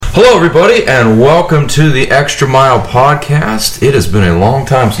Hello, everybody, and welcome to the Extra Mile Podcast. It has been a long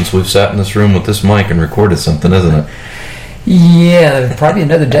time since we've sat in this room with this mic and recorded something, isn't it? Yeah, probably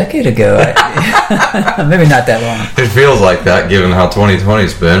another decade ago. Maybe not that long. It feels like that, given how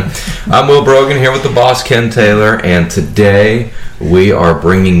 2020's been. I'm Will Brogan here with the boss, Ken Taylor, and today we are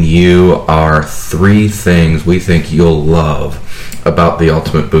bringing you our 3 things we think you'll love about the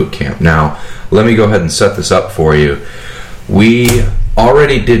Ultimate Boot Camp. Now, let me go ahead and set this up for you. We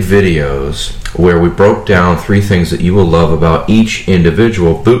already did videos where we broke down 3 things that you will love about each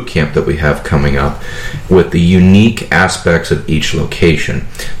individual boot camp that we have coming up with the unique aspects of each location.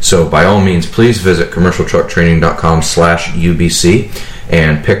 So by all means, please visit commercialtrucktraining.com/UBC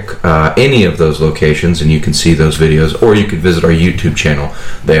and pick any of those locations and you can see those videos, or you could visit our YouTube channel.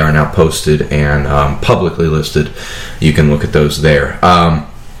 They are now posted and publicly listed. You can look at those there.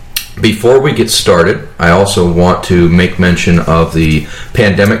 Before we get started, I also want to make mention of the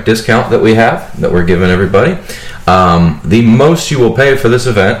pandemic discount that we have, that we're giving everybody. The most you will pay for this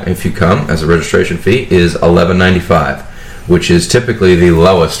event, if you come as a registration fee, is $11.95, which is typically the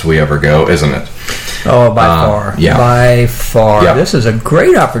lowest we ever go, isn't it? Oh, by far. Yeah. By far. Yeah. This is a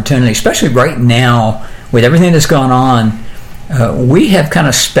great opportunity, especially right now with everything that's going on. We have kind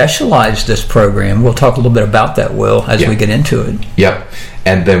of specialized this program. We'll talk a little bit about that, Will, as we get into it. Yep.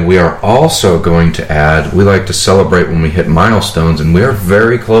 And then we are also going to add, we like to celebrate when we hit milestones, and we are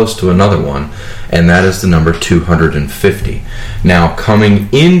very close to another one, and that is the number 250. Now, coming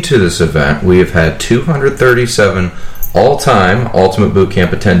into this event, we have had 237 all-time Ultimate Boot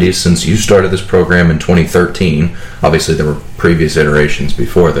Camp attendees since you started this program in 2013. Obviously, there were previous iterations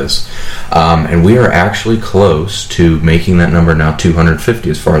before this. And we are actually close to making that number now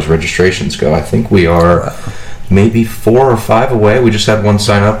 250 as far as registrations go. I think we are maybe 4 or 5 away. We just had one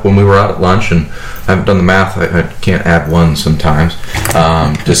sign up when we were out at lunch, and I haven't done the math. I can't add one sometimes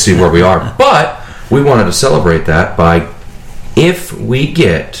to see where we are. But we wanted to celebrate that by, if we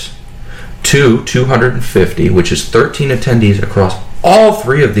get to 250, which is 13 attendees across all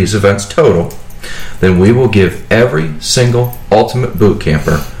 3 of these events total, then we will give every single Ultimate Boot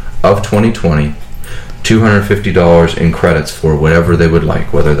Camper of 2020 $250 in credits for whatever they would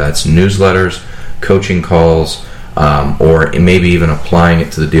like, whether that's newsletters, coaching calls, or maybe even applying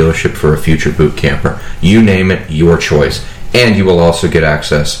it to the dealership for a future boot camper. You name it, your choice. And you will also get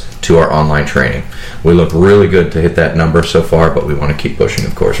access to our online training. We look really good to hit that number so far, but we want to keep pushing,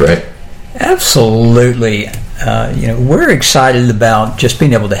 of course, right? Absolutely. We're excited about just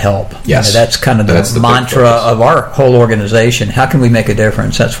being able to help. Yes. That's kind of the mantra of our whole organization. How can we make a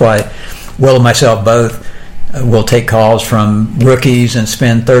difference? That's why Will and myself both will take calls from rookies and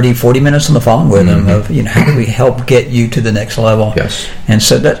spend 30, 40 minutes on the phone with them of, how can we help get you to the next level? Yes. And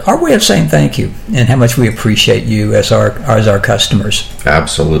so that's our way of saying thank you and how much we appreciate you as our customers.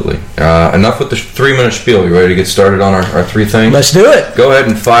 Absolutely. Enough with the 3-minute spiel. You ready to get started on our 3 things? Let's do it. Go ahead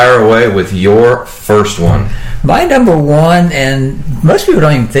and fire away with your first one. My number one, and most people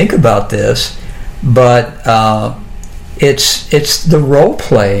don't even think about this, but it's the role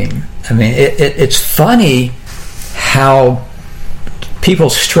playing. I mean, it's funny how people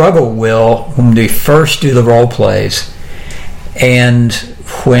struggle, Will, when they first do the role plays, and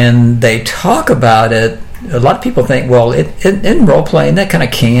when they talk about it, a lot of people think, well, in role playing that kind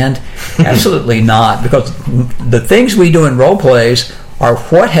of canned. Absolutely not, because the things we do in role plays are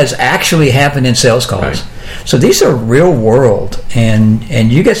what has actually happened in sales calls. Right. So these are real world, and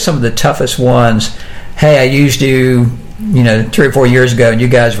you get some of the toughest ones. Hey, I used you 3 or 4 years ago, and you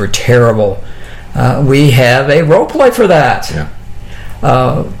guys were terrible. We have a role play for that. Yeah.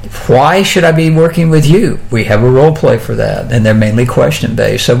 Why should I be working with you? We have a role play for that, and they're mainly question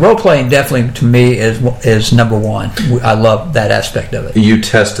based. So role playing definitely to me is number one. I love that aspect of it. You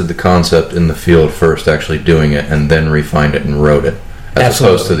tested the concept in the field first, actually doing it, and then refined it and wrote it, as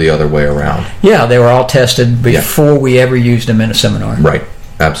Absolutely. opposed to the other way around. Yeah, they were all tested before we ever used them in a seminar. Right.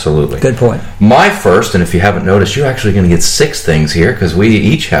 Absolutely. Good point. My first, and if you haven't noticed, you're actually going to get 6 things here because we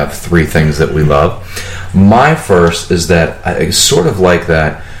each have 3 things that we love. My first is that, sort of like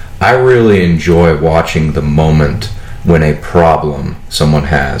that, I really enjoy watching the moment when a problem someone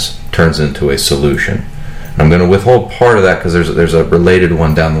has turns into a solution. I'm going to withhold part of that because there's a related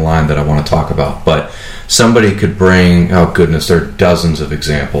one down the line that I want to talk about. But somebody could bring, oh goodness, there are dozens of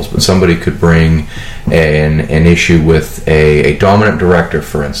examples, but somebody could bring an issue with a dominant director,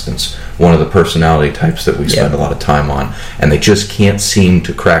 for instance, one of the personality types that we spend a lot of time on, and they just can't seem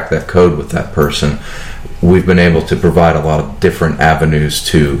to crack that code with that person. We've been able to provide a lot of different avenues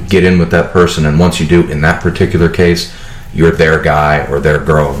to get in with that person, and once you do, in that particular case, you're their guy or their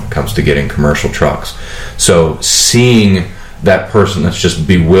girl when it comes to getting commercial trucks. So seeing that person that's just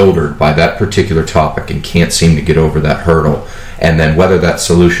bewildered by that particular topic and can't seem to get over that hurdle. And then whether that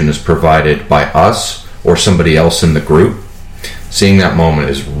solution is provided by us or somebody else in the group, seeing that moment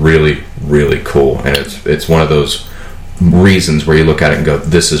is really, really cool. And it's one of those reasons where you look at it and go,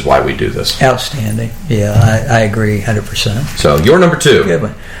 this is why we do this. Outstanding. Yeah, I agree 100%. So your number 2. Good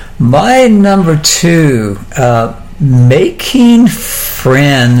one. My number 2, making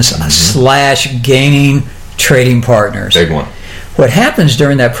friends / gaining trading partners. Big one. What happens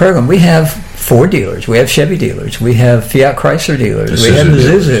during that program, we have Ford dealers, we have Chevy dealers, we have Fiat Chrysler dealers, we have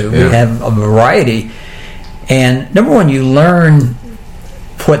Isuzu, we have a variety. And number one, you learn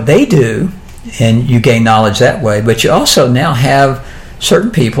what they do, and you gain knowledge that way. But you also now have certain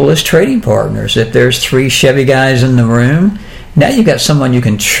people as trading partners. If there's 3 Chevy guys in the room, now you've got someone you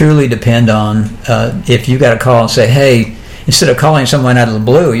can truly depend on. If you got a call and say, hey, instead of calling someone out of the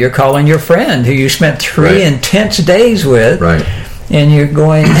blue, you're calling your friend who you spent 3 intense days with. Right. And you're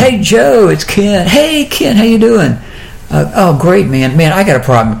going, hey, Joe, it's Ken. Hey, Ken, how you doing? Oh, great, man. Man, I got a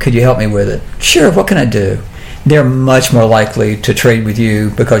problem. Could you help me with it? Sure, what can I do? They're much more likely to trade with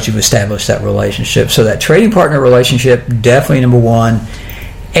you because you've established that relationship. So that trading partner relationship, definitely number 1.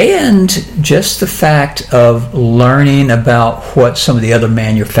 And just the fact of learning about what some of the other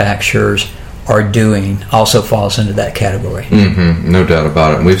manufacturers are doing also falls into that category. No doubt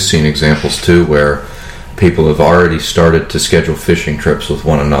about it. And we've seen examples, too, where people have already started to schedule fishing trips with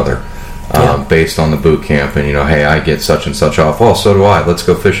one another based on the boot camp. And, hey, I get such and such off. Oh, so do I. Let's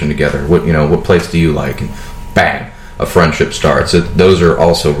go fishing together. What place do you like? And bang, a friendship starts. Those are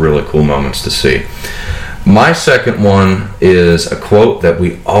also really cool moments to see. My second one is a quote that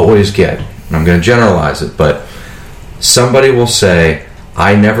we always get. And I'm going to generalize it, but somebody will say,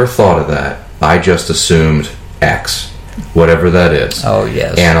 I never thought of that. I just assumed X, whatever that is. Oh,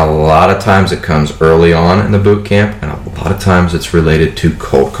 yes. And a lot of times it comes early on in the boot camp, and a lot of times it's related to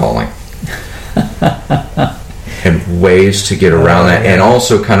cold calling. And ways to get around that. And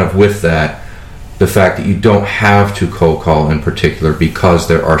also kind of with that, the fact that you don't have to cold call in particular because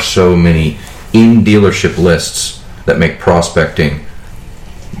there are so many in-dealership lists that make prospecting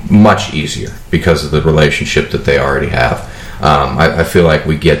much easier because of the relationship that they already have. I feel like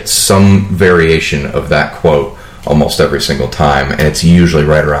we get some variation of that quote almost every single time, and it's usually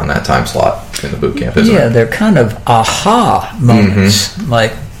right around that time slot in the boot camp, isn't it? Yeah, they're kind of aha moments.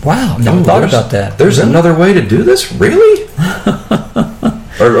 Like, wow, never thought about that. There's another way to do this? Really?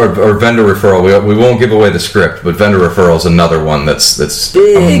 Or vendor referral. We won't give away the script, but vendor referral is another one that's a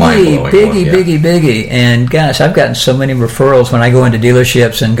mind-blowing one. Biggie. And gosh, I've gotten so many referrals when I go into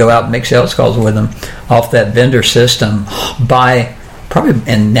dealerships and go out and make sales calls with them off that vendor system by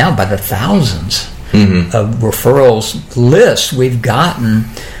the thousands of referrals lists we've gotten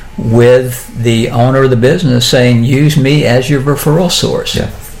with the owner of the business saying, use me as your referral source. Yeah.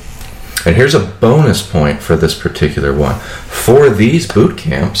 And here's a bonus point for this particular one. For these boot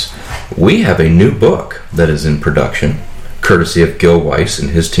camps, we have a new book that is in production, courtesy of Gil Weiss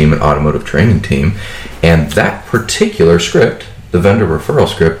and his team at Automotive Training Team. And that particular script, the vendor referral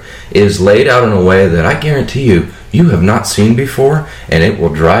script, is laid out in a way that I guarantee you have not seen before, and it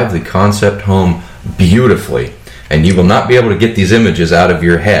will drive the concept home beautifully. And you will not be able to get these images out of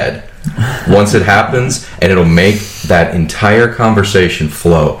your head once it happens, and it'll make that entire conversation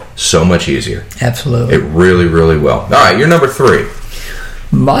flow so much easier. Absolutely. It really, really will. All right, you're number 3.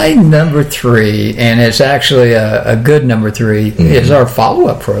 My number 3, and it's actually a good number 3, is our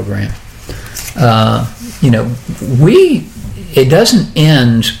follow-up program. It doesn't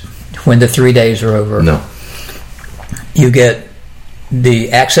end when the 3 days are over. No. You get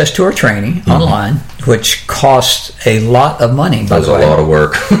the access to our training online, which costs a lot of money, by the way. That's a lot of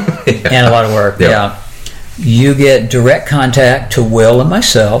work. And a lot of work, yeah. You get direct contact to Will and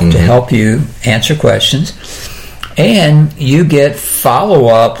myself to help you answer questions. And you get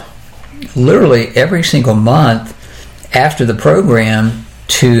follow-up literally every single month after the program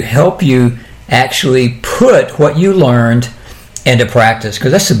to help you actually put what you learned into practice.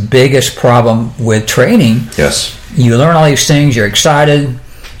 Because that's the biggest problem with training. Yes. You learn all these things, you're excited,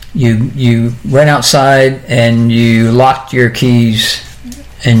 you run outside and you lock your keys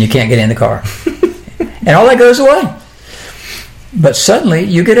and you can't get in the car. And all that goes away. But suddenly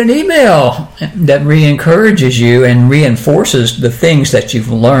you get an email that re-encourages you and reinforces the things that you've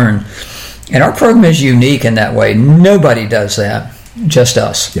learned. And our program is unique in that way. Nobody does that, just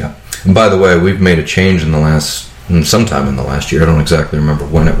us. Yeah. And by the way, we've made a change sometime in the last year. I don't exactly remember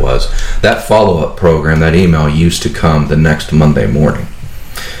when it was. That follow-up program, that email used to come the next Monday morning.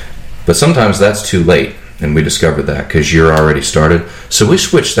 But sometimes that's too late, and we discovered that because you're already started. So we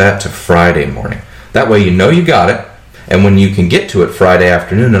switched that to Friday morning. That way you know you got it, And when you can get to it Friday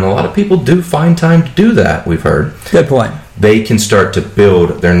afternoon, and a lot of people do find time to do that, we've heard. Good point. They can start to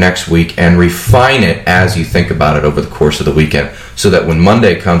build their next week and refine it as you think about it over the course of the weekend, so that when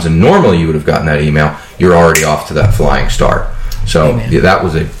Monday comes and normally you would have gotten that email, you're already off to that flying start. So that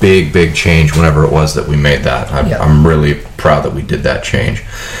was a big, big change whenever it was that we made that. I'm really proud that we did that change.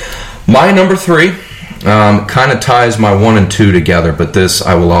 My number 3 kind of ties my 1 and 2 together, but this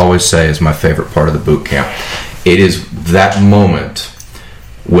I will always say is my favorite part of the boot camp. It is that moment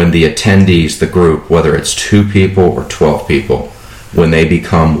when the attendees, the group, whether it's 2 people or 12 people, when they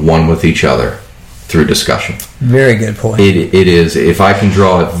become one with each other through discussion. Very good point. It is, if I can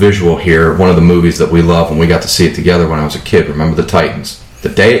draw a visual here, one of the movies that we love, and we got to see it together when I was a kid, remember The Titans? The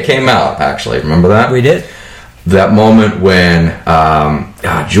day it came out, actually, remember that? We did. That moment when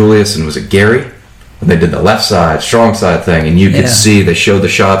Julius and was it Gary? When they did the left side, strong side thing, and you could see, they showed the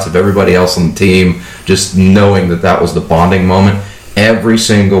shots of everybody else on the team, just knowing that that was the bonding moment. Every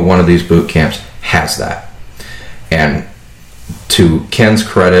single one of these boot camps has that. And to Ken's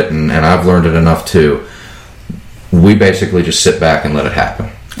credit, and I've learned it enough too, we basically just sit back and let it happen.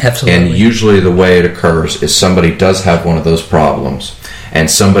 Absolutely. And usually the way it occurs is somebody does have one of those problems,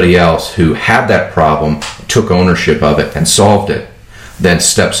 and somebody else who had that problem took ownership of it and solved it, then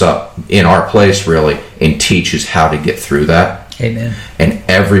steps up in our place really and teaches how to get through that. Amen. And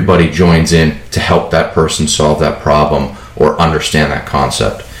everybody joins in to help that person solve that problem or understand that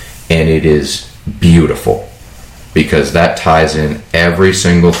concept. And it is beautiful, because that ties in every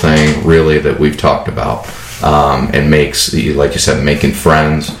single thing really that we've talked about, and makes, like you said, making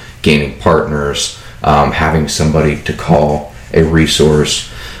friends, gaining partners, having somebody to call, a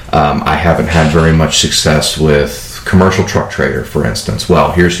resource. I haven't had very much success with Commercial Truck Trader, for instance.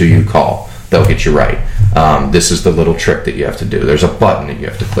 Well, here's who you call. They'll get you right. This is the little trick that you have to do. There's a button that you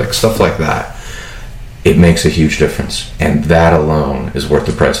have to click, stuff like that. It makes a huge difference, and that alone is worth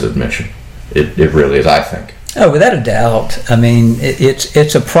the price of admission. It really is, I think. Oh, without a doubt. I mean,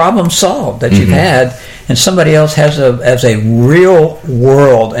 it's a problem solved that you've had, and somebody else has a real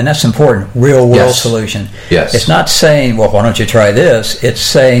world, and that's important, real world solution. Yes. It's not saying, well, why don't you try this? It's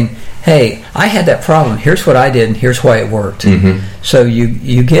saying, hey, I had that problem. Here's what I did, and here's why it worked. So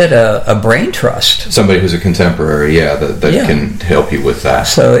you get a brain trust. Somebody who's a contemporary, that can help you with that.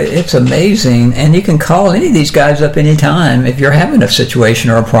 So it's amazing, and you can call any of these guys up anytime. If you're having a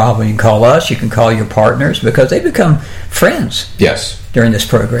situation or a problem, you can call us, you can call your partners, because they become friends. Yes. During this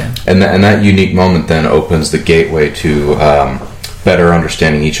program. And that unique moment then opens the gateway to better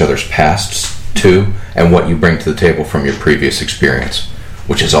understanding each other's pasts, too, and what you bring to the table from your previous experience,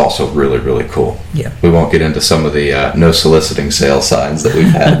 which is also really, really cool. Yeah. We won't get into some of the no soliciting sales signs that we've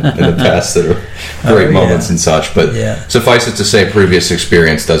had in the past that are great moments and such, but suffice it to say, previous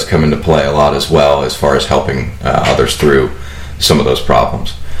experience does come into play a lot as well, as far as helping others through some of those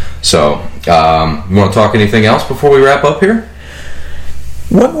problems. So, you want to talk anything else before we wrap up here?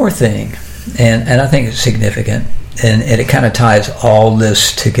 One more thing, and I think it's significant, and it kind of ties all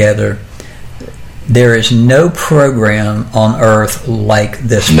this together. There is no program on earth like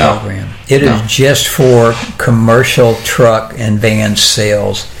this program. It is just for commercial truck and van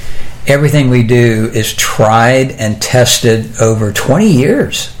sales. Everything we do is tried and tested over 20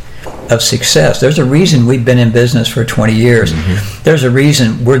 years of success. There's a reason we've been in business for 20 years. There's a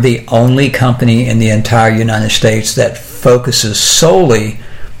reason we're the only company in the entire United States that focuses solely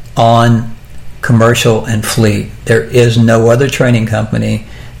on commercial and fleet. There is no other training company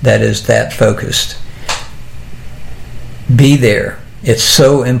that is that focused. Be there. It's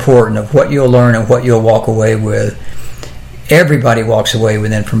so important of what you'll learn and what you'll walk away with. Everybody walks away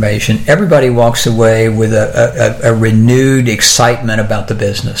with information. Everybody walks away with a renewed excitement about the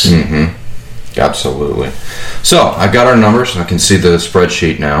business. Absolutely. So I've got our numbers. I can see the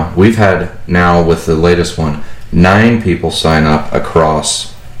spreadsheet now. We've had now, with the latest one, 9 people sign up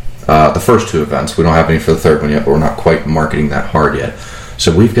across the first 2 events. We don't have any for the third one yet, but we're not quite marketing that hard yet.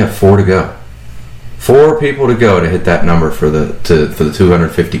 So we've got 4 to go. 4 people to go to hit that number for the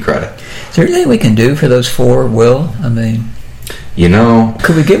 250 credit. Is there anything we can do for those 4, Will? I mean,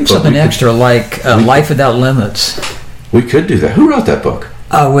 could we give them something extra like Life Without Limits? We could do that. Who wrote that book?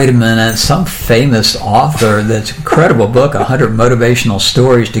 Oh, wait a minute. Some famous author. That's an incredible book, 100 motivational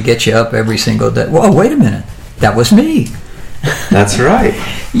stories to get you up every single day. Well, wait a minute. That was me. That's right.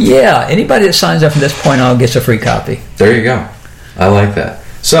 Yeah. Anybody that signs up from this point on gets a free copy. There you go. I like that.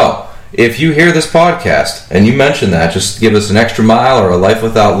 So, if you hear this podcast and you mention that, just give us an extra mile or a Life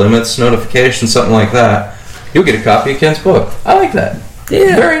Without Limits notification, something like that. You'll get a copy of Ken's book. I like that.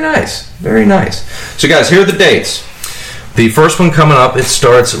 Yeah. Very nice. Very nice. So, guys, here are the dates. The first one coming up, it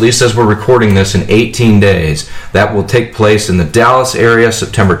starts, at least as we're recording this, in 18 days. That will take place in the Dallas area,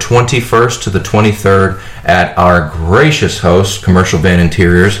 September 21st to the 23rd, at our gracious host, Commercial Van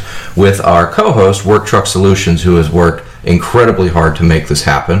Interiors, with our co-host, Work Truck Solutions, who has worked incredibly hard to make this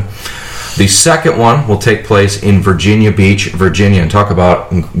happen. The second one will take place in Virginia Beach, Virginia, and talk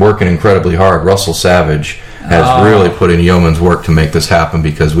about working incredibly hard. Russell Savage has really put in yeoman's work to make this happen,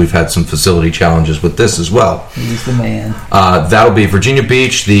 because we've had some facility challenges with this as well. He's the man. That'll be Virginia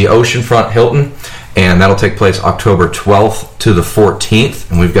Beach, the Oceanfront Hilton, and that'll take place October 12th to the 14th,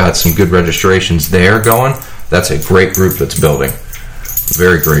 and we've got some good registrations there going. That's a great group that's building.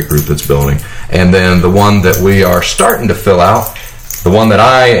 Very great group that's building. And then the one that we are starting to fill out, the one that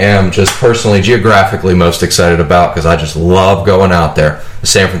I am just personally geographically most excited about, because I just love going out there, the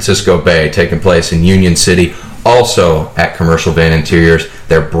San Francisco Bay, taking place in Union City, also at Commercial Van Interiors,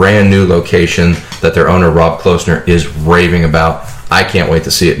 their brand new location that their owner Rob Klosner is raving about. I can't wait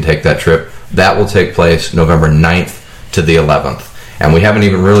to see it and take that trip. That will take place November 9th to the 11th. And we haven't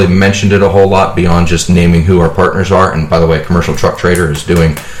even really mentioned it a whole lot beyond just naming who our partners are. And by the way, Commercial Truck Trader is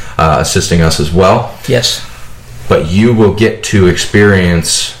assisting us as well. Yes. But you will get to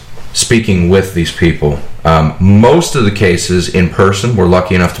experience speaking with these people. Most of the cases in person. We're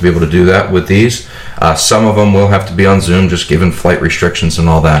lucky enough to be able to do that with these. Some of them will have to be on Zoom, just given flight restrictions and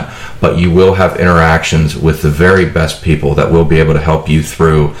all that. But you will have interactions with the very best people that will be able to help you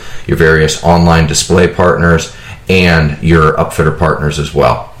through your various online display partners and your upfitter partners as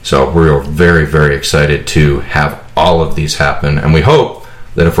well. So we're very, very excited to have all of these happen. And we hope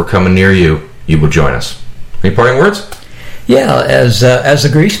that if we're coming near you, you will join us. Any parting words? Yeah, as the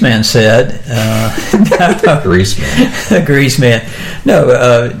Grease Man said. Grease Man. The Grease Man. No,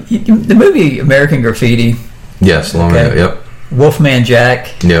 the movie American Graffiti. Yes, long ago, yep. Wolfman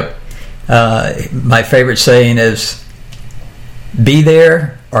Jack. Yep. My favorite saying is, be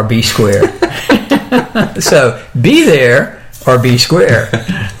there or be square. So, be there or be square.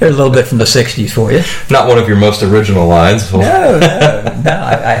 There's a little bit from the 60s for you. Not one of your most original lines. No.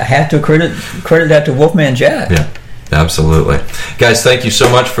 I have to credit that to Wolfman Jack. Yeah, absolutely. Guys, thank you so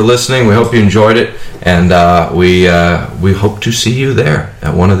much for listening. We hope you enjoyed it, and we hope to see you there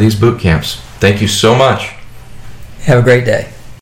at one of these boot camps. Thank you so much. Have a great day.